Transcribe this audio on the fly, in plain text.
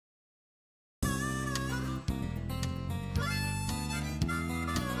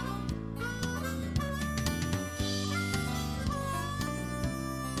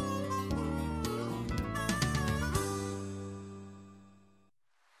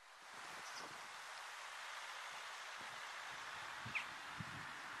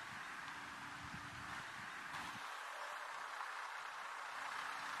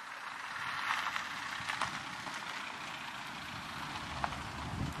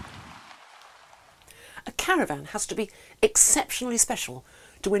Caravan has to be exceptionally special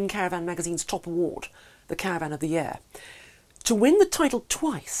to win Caravan magazine's top award, the Caravan of the Year. To win the title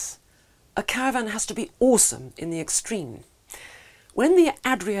twice, a Caravan has to be awesome in the extreme. When the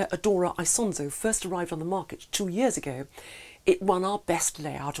Adria Adora Isonzo first arrived on the market 2 years ago, it won our Best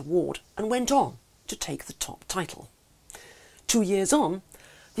Layout award and went on to take the top title. 2 years on,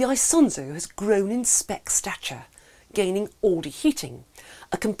 the Isonzo has grown in spec stature, gaining all-day heating,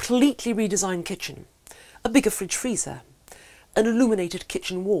 a completely redesigned kitchen, a bigger fridge freezer, an illuminated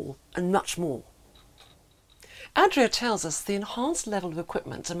kitchen wall, and much more. Adria tells us the enhanced level of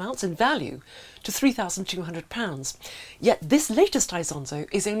equipment amounts in value to £3,200, yet this latest Isonzo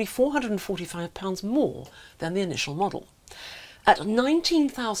is only £445 more than the initial model. At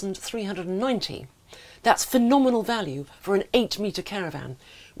 £19,390, that's phenomenal value for an 8-metre Caravan,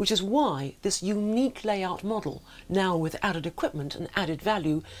 which is why this unique layout model, now with added equipment and added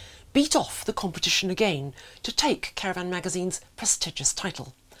value, beat off the competition again to take Caravan magazine's prestigious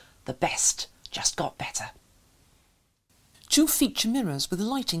title. The best just got better. 2 feature mirrors with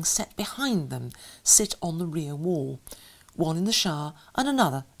lighting set behind them sit on the rear wall, one in the shower and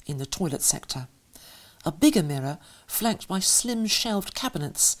another in the toilet sector. A bigger mirror, flanked by slim shelved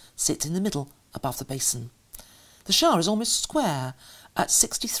cabinets, sits in the middle above the basin. The shower is almost square, at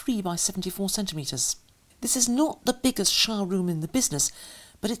 63 by 74 centimetres. This is not the biggest shower room in the business,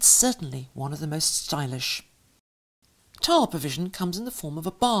 but it's certainly one of the most stylish. Towel provision comes in the form of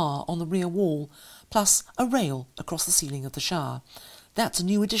a bar on the rear wall, plus a rail across the ceiling of the shower. That's a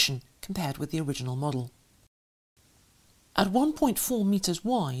new addition compared with the original model. At 1.4 metres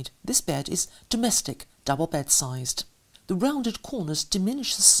wide, this bed is domestic, double bed sized. The rounded corners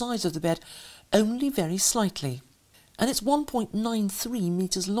diminish the size of the bed only very slightly, and it's 1.93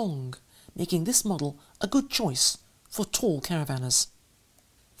 metres long, making this model a good choice for tall caravanners.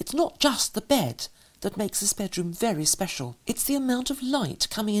 It's not just the bed that makes this bedroom very special. It's the amount of light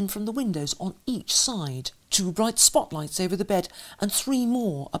coming in from the windows on each side. 2 bright spotlights over the bed and 3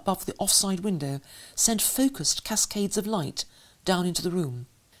 more above the offside window send focused cascades of light down into the room,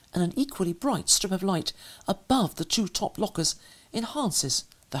 and an equally bright strip of light above the 2 top lockers enhances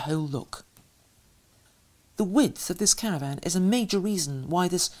the whole look. The width of this Caravan is a major reason why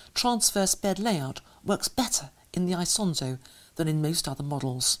this transverse bed layout works better in the Isonzo than in most other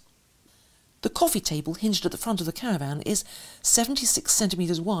models. The coffee table hinged at the front of the Caravan is 76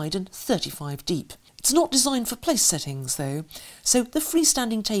 centimetres wide and 35 deep. It's not designed for place settings though, so the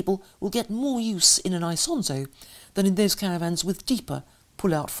freestanding table will get more use in an Isonzo than in those Caravans with deeper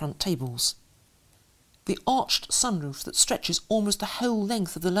pull-out front tables. The arched sunroof that stretches almost the whole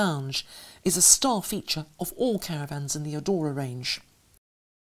length of the lounge is a star feature of all Caravans in the Adora range.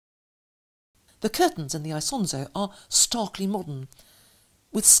 The curtains in the Isonzo are starkly modern,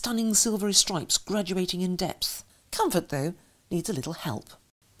 with stunning silvery stripes graduating in depth. Comfort, though, needs a little help.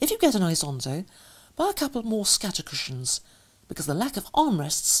 If you get an Isonzo, buy a couple more scatter cushions, because the lack of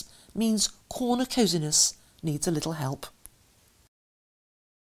armrests means corner coziness needs a little help.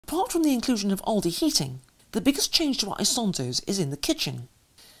 Apart from the inclusion of all-day heating, the biggest change to our Isonzos is in the kitchen.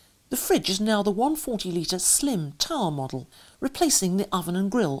 The fridge is now the 140-litre slim tower model, replacing the oven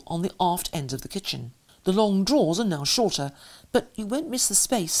and grill on the aft ends of the kitchen. The long drawers are now shorter, but you won't miss the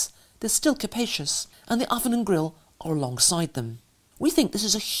space. They're still capacious, and the oven and grill are alongside them. We think this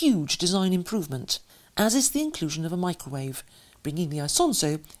is a huge design improvement, as is the inclusion of a microwave, bringing the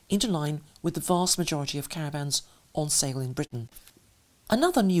Isonzo into line with the vast majority of Caravans on sale in Britain.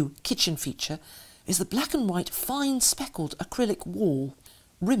 Another new kitchen feature is the black and white fine speckled acrylic wall,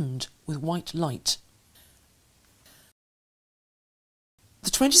 rimmed with white light. The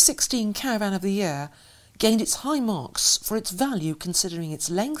 2016 Caravan of the Year gained its high marks for its value considering its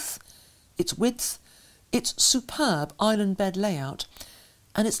length, its width, its superb island bed layout,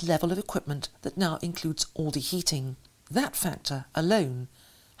 and its level of equipment that now includes all-day heating. That factor alone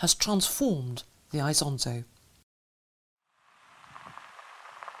has transformed the Isonzo.